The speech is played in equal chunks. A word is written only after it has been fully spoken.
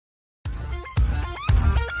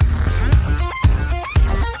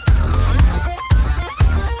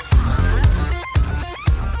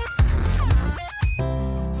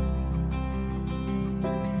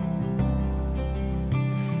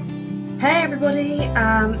everybody,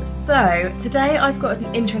 so today I've got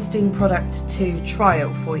an interesting product to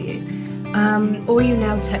trial for you. All you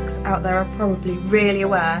nail techs out there are probably really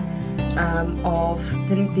aware of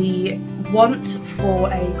the want for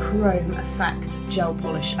a chrome effect gel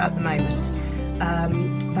polish at the moment.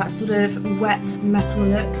 That sort of wet metal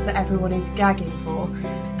look that everyone is gagging for,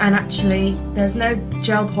 and actually there's no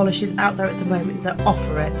gel polishes out there at the moment that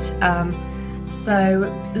offer it.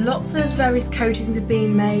 So lots of various coatings have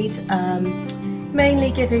been made,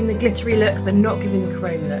 mainly giving the glittery look but not giving the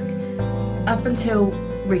chrome look, up until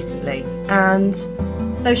recently. And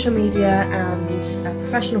social media and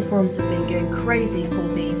professional forums have been going crazy for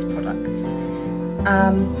these products.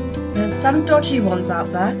 There's some dodgy ones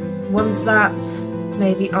out there, ones that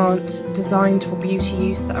maybe aren't designed for beauty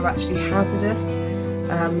use, that are actually hazardous.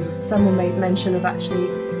 Someone made mention of actually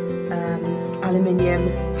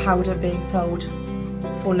aluminium powder being sold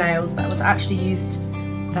for nails that was actually used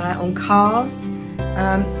on cars.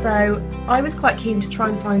 So I was quite keen to try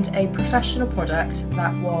and find a professional product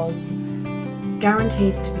that was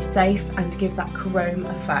guaranteed to be safe and to give that chrome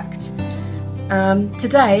effect.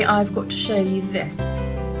 Today I've got to show you this.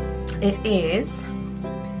 It is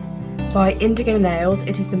by Indigo Nails.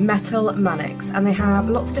 It is the Metal Manix, and they have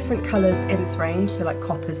lots of different colours in this range, so like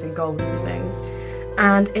coppers and golds and things.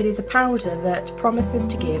 And it is a powder that promises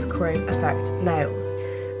to give chrome effect nails.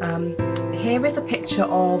 Here is a picture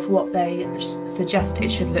of what they suggest it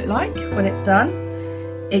should look like when it's done.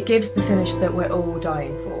 It gives the finish that we're all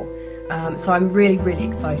dying for. So I'm really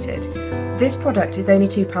excited. This product is only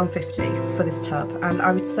 £2.50 for this tub, and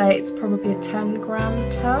I would say it's probably a 10-gram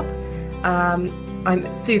tub.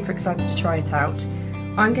 I'm super excited to try it out.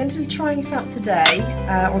 I'm going to be trying it out today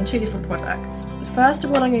on two different products. First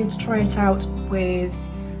of all, I'm going to try it out with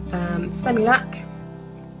Semilac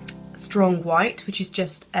Strong White, which is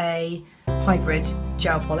just a hybrid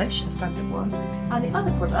gel polish, a standard one. And the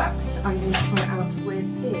other product I'm going to try it out with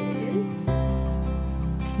is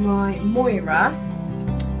my Moyra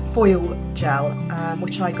foil gel,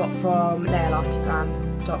 which I got from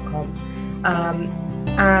nailartisan.com.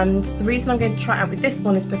 And the reason I'm going to try it out with this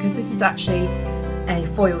one is because this is actually a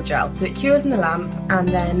foil gel, so it cures in the lamp and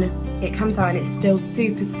then it comes out and it's still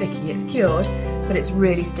super sticky. It's cured, but it's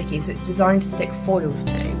really sticky, so it's designed to stick foils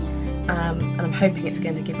to, and I'm hoping it's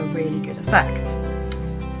going to give a really good effect.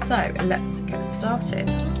 So let's get started.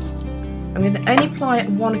 I'm going to only apply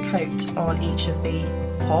one coat on each of the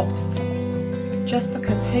pops, just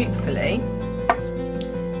because hopefully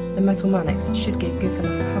the Metal Manix should give good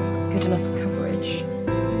enough coverage.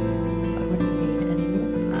 But I wouldn't need any more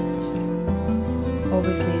than that.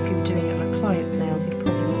 Obviously, if you were doing it on a client's nails, you'd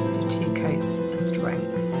probably want to do 2 coats for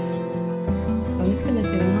strength. So I'm just going to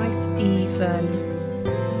do a nice even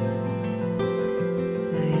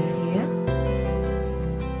layer here.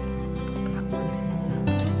 Pop that one in, and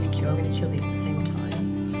I'm going to cure these at the same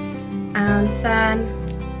time. And then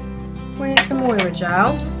with the Moyra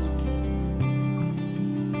gel,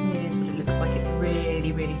 here's what it looks like. It's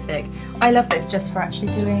really thick. I love this just for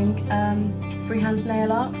actually doing freehand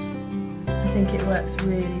nail art. I think it works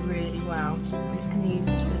really well. So I'm just going to use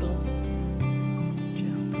this little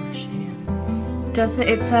gel brush here.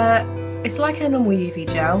 It's like a normal UV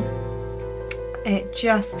gel. It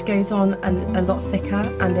just goes on a lot thicker,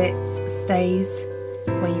 and it stays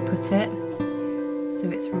where you put it. So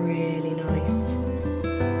it's really nice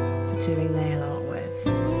for doing nail art with.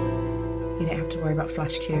 You don't have to worry about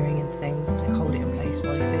flash curing and things to hold it in place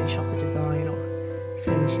while you finish off the design or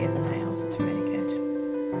finish the other nails. It's really good.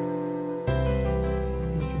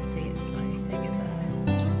 And you can see it's slightly thicker there.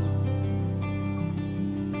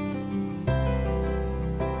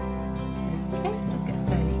 Okay, so just get a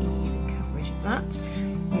fairly even coverage of that.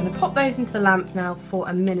 I'm going to pop those into the lamp now for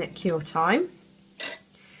a minute cure time.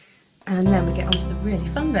 And then we get on to the really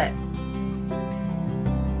fun bit.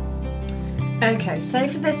 Okay, so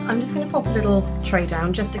for this I'm just going to pop a little tray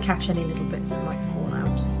down just to catch any little bits that might fall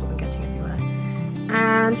out, to stop them getting everywhere.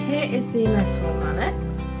 And here is the Metal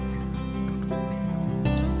Manix.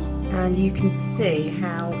 And you can see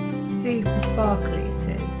how super sparkly it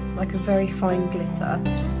is, like a very fine glitter.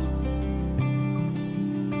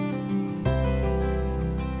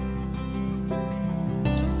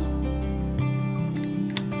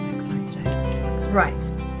 Right,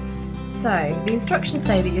 so the instructions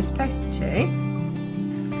say that you're supposed to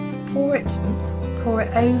pour it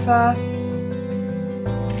over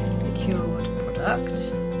the cured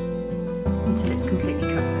product until it's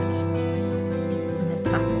completely covered, and then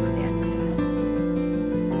tap off the excess.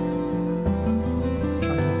 Let's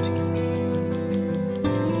try not to get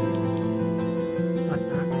it like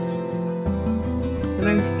that. At the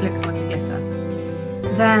moment it looks like a glitter.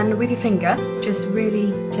 then with your finger, just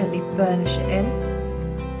really gently burnish it in.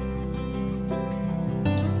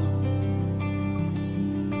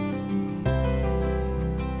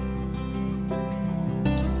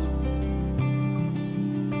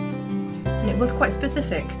 And it was quite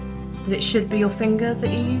specific that it should be your finger that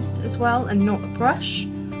you used as well and not a brush.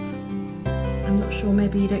 I'm not sure,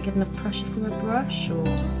 maybe you don't get enough pressure from a brush, or...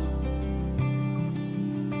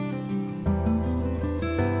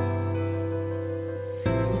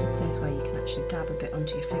 You did say as well you can actually dab a bit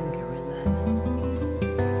onto your finger and then...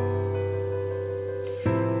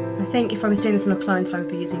 I think if I was doing this on a client I would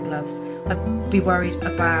be using gloves. I'd be worried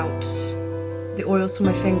about the oils from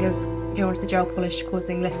my fingers going onto the gel polish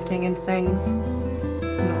causing lifting and things.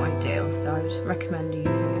 It's not ideal, so I would recommend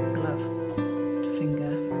using a glove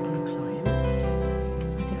finger on a client.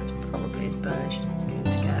 I think that's probably as burnished as it's going to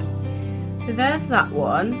get. So there's that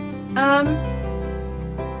one.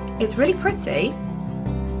 It's really pretty.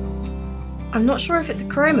 I'm not sure if it's a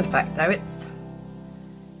chrome effect though. It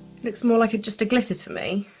looks more like just a glitter to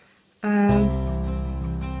me.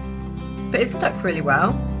 But it's stuck really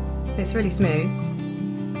well. It's really smooth.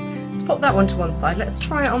 Let's pop that one to one side. Let's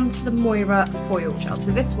try it onto the Moyra foil gel.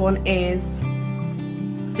 So this one is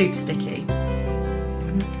super sticky.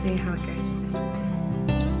 And let's see how it goes with this one.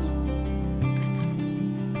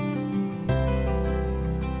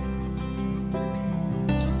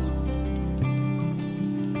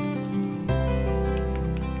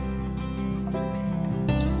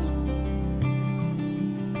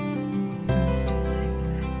 I'll just do the same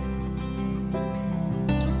thing.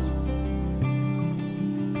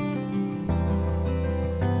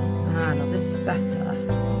 This is better.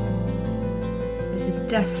 This is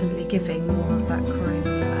definitely giving more of that chrome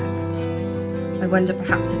effect. I wonder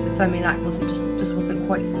perhaps if the Semilac just wasn't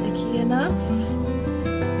quite sticky enough.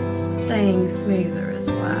 It's staying smoother as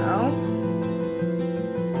well.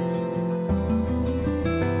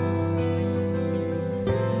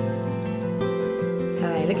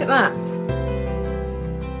 Hey, look at that.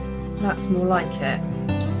 That's more like it.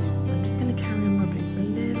 I'm just going to carry on rubbing for a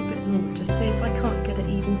little bit longer, just see if I can't get it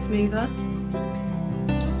even smoother.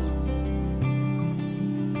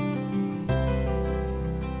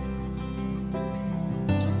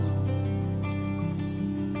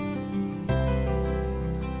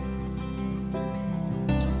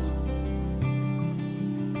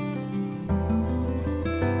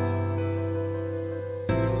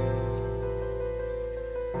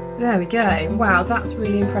 There we go. Wow, that's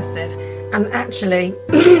really impressive. And actually,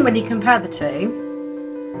 when you compare the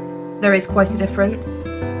two, there is quite a difference.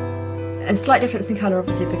 A slight difference in colour,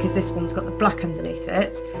 obviously, because this one's got the black underneath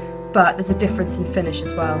it, but there's a difference in finish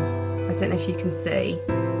as well. I don't know if you can see.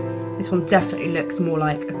 This one definitely looks more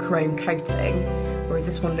like a chrome coating, whereas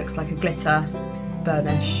this one looks like a glitter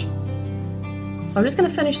burnish. So I'm just going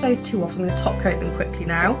to finish those two off. I'm going to top coat them quickly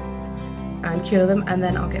now and cure them, and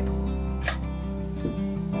then I'll get...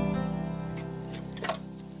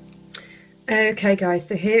 Okay guys,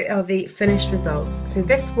 so here are the finished results. So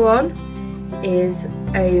this one is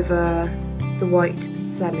over the white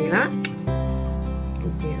Semilac. You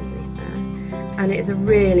can see underneath there. And it is a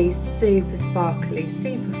really super sparkly,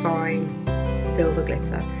 super fine silver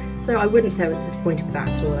glitter. So I wouldn't say I was disappointed with that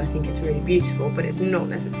at all. I think it's really beautiful, but it's not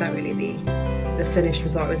necessarily the finished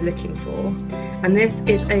result I was looking for. And this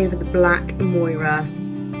is over the black Moyra.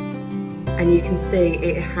 And you can see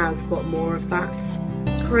it has got more of that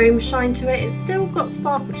chrome shine to it. It's still got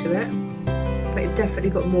sparkle to it, but it's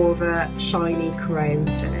definitely got more of a shiny chrome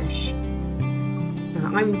finish.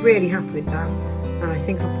 I'm really happy with that, and I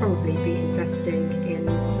think I'll probably be investing in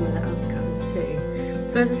some of the other colours too.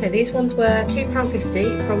 So as I say, these ones were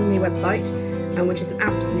 £2.50 from the website, which is an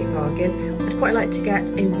absolute bargain. I'd quite like to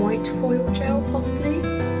get a white foil gel possibly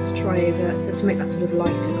to try over, so to make that sort of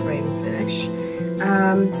lighter chrome finish.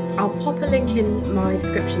 I'll pop a link in my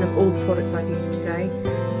description of all the products I've used today.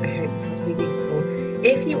 I hope this has been useful.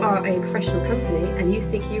 If you are a professional company and you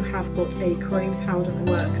think you have got a chrome powder that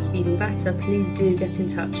works even better, please do get in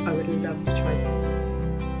touch. I would love to try